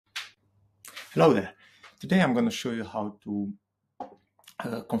Hello there. Today I'm going to show you how to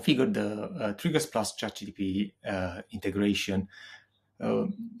configure the Triggers plus ChatGPT integration.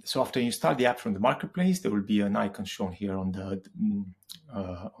 So after you install the app from the marketplace, there will be an icon shown here on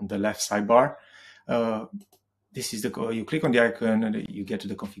the left sidebar. This is you click on the icon and you get to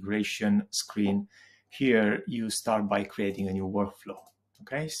the configuration screen. Here you start by creating a new workflow.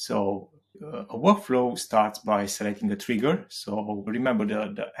 Okay, so a workflow starts by selecting a trigger. So remember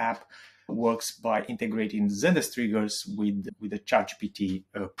the app works by integrating Zendesk Triggers with the ChatGPT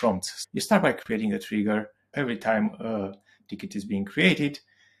prompts. You start by creating a trigger. Every time a ticket is being created,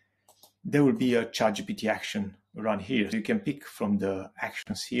 there will be a ChatGPT action run here. You can pick from the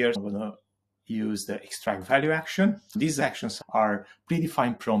actions here. I'm going to use the extract value action. These actions are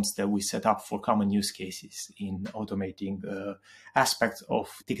predefined prompts that we set up for common use cases in automating aspects of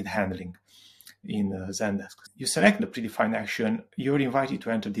ticket handling in Zendesk. You select the predefined action. You're invited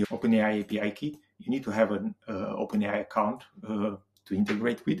to enter the OpenAI API key. You need to have an OpenAI account to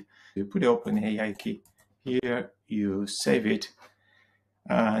integrate with. You put the OpenAI key here, you save it,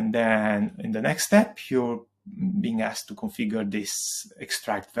 and then in the next step, you're being asked to configure this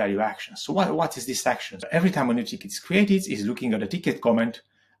extract value action. So what is this action? Every time a new ticket is created, it's looking at the ticket comment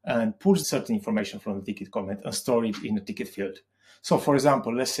and pulls certain information from the ticket comment and store it in the ticket field. So for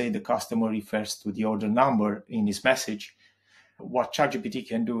example, let's say the customer refers to the order number in his message. What ChatGPT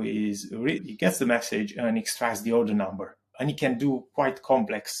can do is he gets the message and extracts the order number. And he can do quite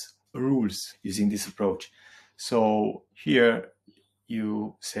complex rules using this approach. So here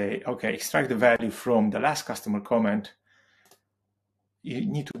you say, okay, extract the value from the last customer comment. You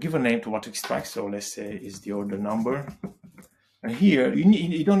need to give a name to what to extract. So let's say is the order number. And here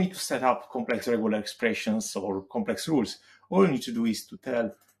you don't need to set up complex regular expressions or complex rules. All you need to do is to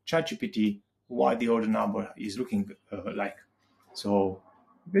tell ChatGPT what the order number is looking like. So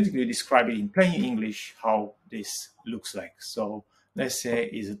basically describe it in plain English how this looks like. So let's say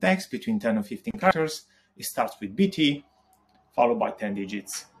it's a text between 10 and 15 characters. It starts with BT, followed by 10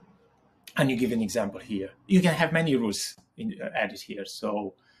 digits. And you give an example here. You can have many rules added here.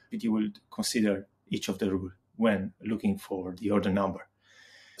 So you will consider each of the rules when looking for the order number.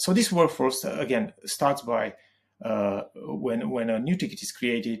 So this workflow, again, starts by when a new ticket is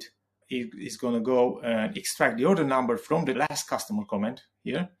created, it is going to go and extract the order number from the last customer comment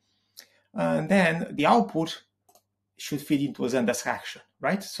here. And then the output should feed into a Zendesk action,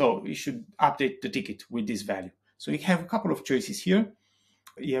 right? So you should update the ticket with this value. So you have a couple of choices here.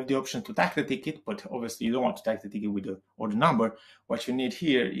 You have the option to tag the ticket, but obviously you don't want to tag the ticket with the order number. What you need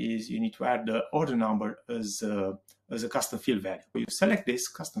here is you need to add the order number as a custom field value. You select this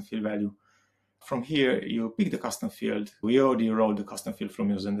custom field value. From here, you pick the custom field. We already wrote the custom field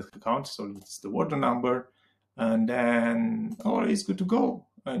from your Zendesk account, so it's the order number. And then all is good to go.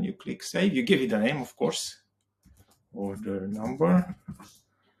 And you click save. You give it a name, of course. Order number.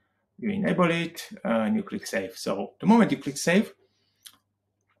 You enable it and you click save. So the moment you click save,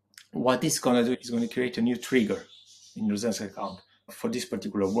 what it's going to do is going to create a new trigger in your Zendesk account for this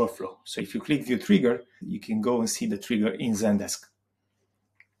particular workflow. So if you click view trigger, you can go and see the trigger in Zendesk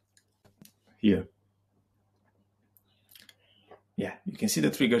here. Yeah, you can see the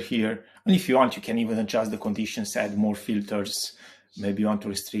trigger here. And if you want, you can even adjust the conditions, add more filters. Maybe you want to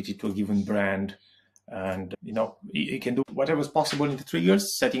restrict it to a given brand. And, you can do whatever is possible in the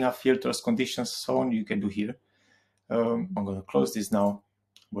triggers, setting up filters, conditions, so on, you can do here. I'm going to close this now.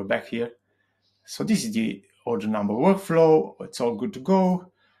 We're back here. So this is the order number workflow. It's all good to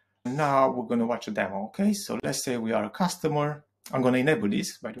go. Now we're going to watch a demo. Okay, so let's say we are a customer. I'm going to enable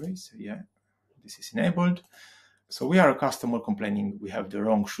this, by the way. So yeah, this is enabled. So we are a customer complaining we have the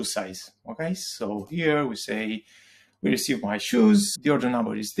wrong shoe size. Okay, so here we say, we received my shoes, the order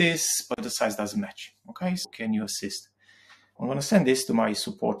number is this, but the size doesn't match. Okay, so can you assist? I'm going to send this to my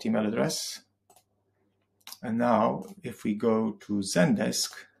support email address. And now if we go to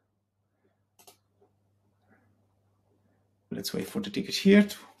Zendesk, let's wait for the ticket here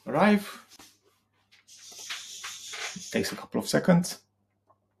to arrive. It takes a couple of seconds.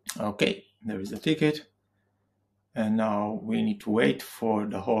 Okay, there is the ticket. And now we need to wait for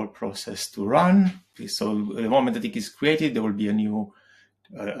the whole process to run. So the moment the ticket is created, there will be a new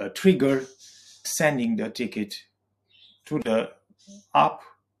trigger sending the ticket to the app,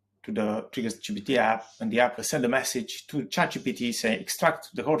 to the Triggers+ChatGPT app, and the app will send a message to ChatGPT saying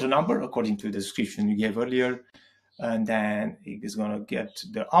extract the order number according to the description you gave earlier. And then it is going to get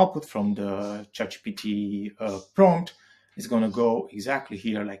the output from the ChatGPT prompt. It's going to go exactly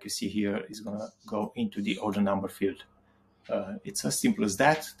here, like you see here, it's going to go into the order number field. It's as simple as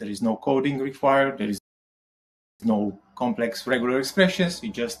that. There is no coding required. There is no complex regular expressions.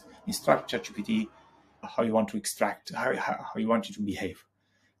 You just instruct ChatGPT how you want to extract, how you want it to behave.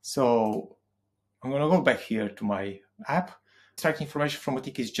 So I'm going to go back here to my app. Extract information from a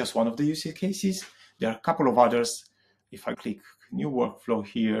ticket is just one of the use cases. There are a couple of others. If I click new workflow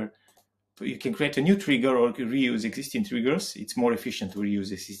here, you can create a new trigger or reuse existing triggers. It's more efficient to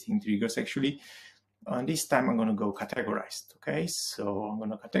reuse existing triggers actually. And this time I'm going to go categorized. Okay, so I'm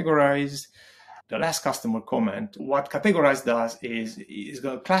going to categorize the last customer comment. What categorize does is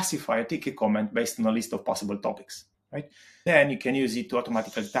going to classify a ticket comment based on a list of possible topics, right? Then you can use it to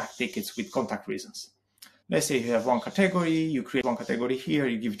automatically tag tickets with contact reasons. Let's say you have one category, you create one category here,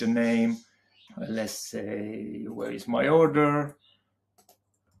 you give it a name. Let's say, where is my order?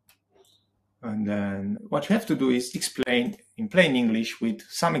 And then what you have to do is explain in plain English with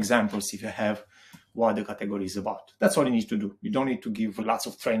some examples if you have what the category is about. That's all you need to do. You don't need to give lots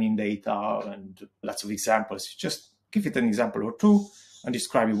of training data and lots of examples. Just give it an example or two and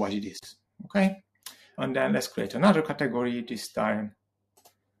describe what it is, okay? And then let's create another category this time.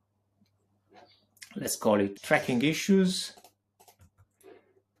 Let's call it tracking issues.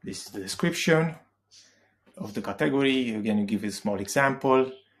 This is the description of the category. Again, you give it a small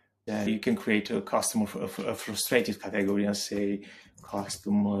example. Then you can create a customer, a frustrated category and say,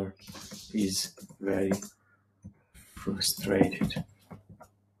 customer is very frustrated.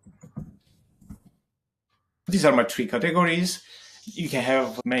 These are my 3 categories. You can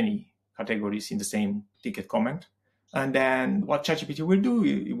have many categories in the same ticket comment. And then what ChatGPT will do,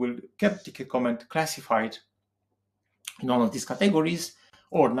 it will get the ticket comment classified in one of these categories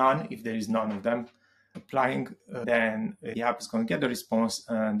or none, if there is none of them applying. Then the app is going to get the response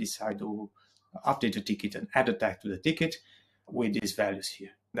and decide to update the ticket and add a tag to the ticket with these values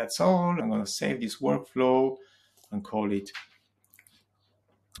here. That's all. I'm going to save this workflow and call it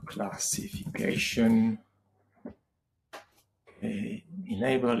classification. Okay,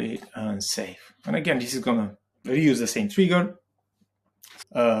 enable it and save. And again, this is going to reuse the same trigger.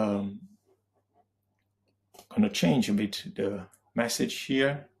 Going to change a bit the message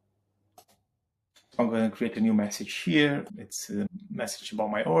here. I'm going to create a new message here. It's a message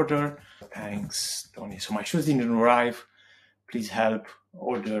about my order. Thanks, Tony. So my shoes didn't arrive. Please help.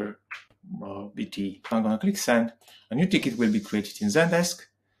 Order BT. I'm going to click send. A new ticket will be created in Zendesk.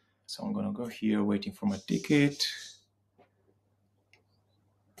 So I'm going to go here, waiting for my ticket.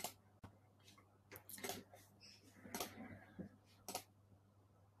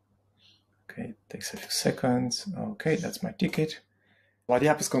 Okay, it takes a few seconds. Okay, that's my ticket. What the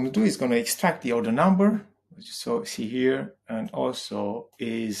app is going to do is going to extract the order number, which you see here, and also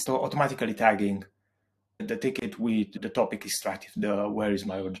is automatically tagging the ticket with the topic extracted, the where is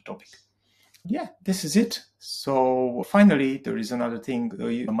my order topic. Yeah, this is it. So finally, there is another thing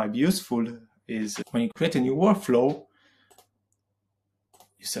that might be useful is when you create a new workflow,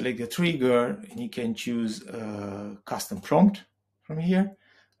 you select the trigger and you can choose a custom prompt from here.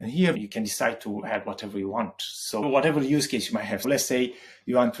 And here you can decide to add whatever you want. So whatever use case you might have. So let's say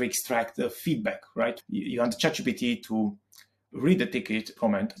you want to extract the feedback, right? You want ChatGPT to read the ticket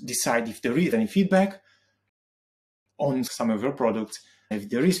comment, decide if there is any feedback on some of your products. If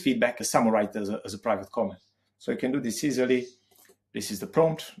there is feedback, summarize it as a private comment. So you can do this easily. This is the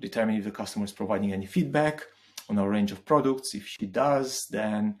prompt, determine if the customer is providing any feedback on a range of products. If she does,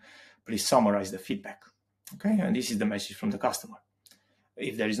 then please summarize the feedback. Okay, and this is the message from the customer.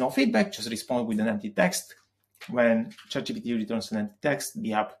 If there is no feedback, just respond with an empty text. When ChatGPT returns an empty text,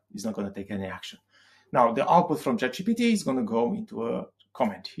 the app is not going to take any action. Now, the output from ChatGPT is going to go into a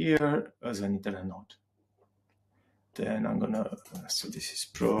comment here as an internal node. Then I'm going to, so this is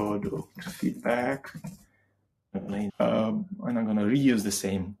product feedback. And I'm going to reuse the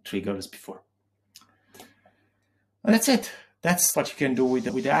same trigger as before. And that's it. That's what you can do with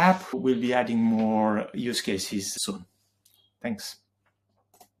the app. We'll be adding more use cases soon. Thanks.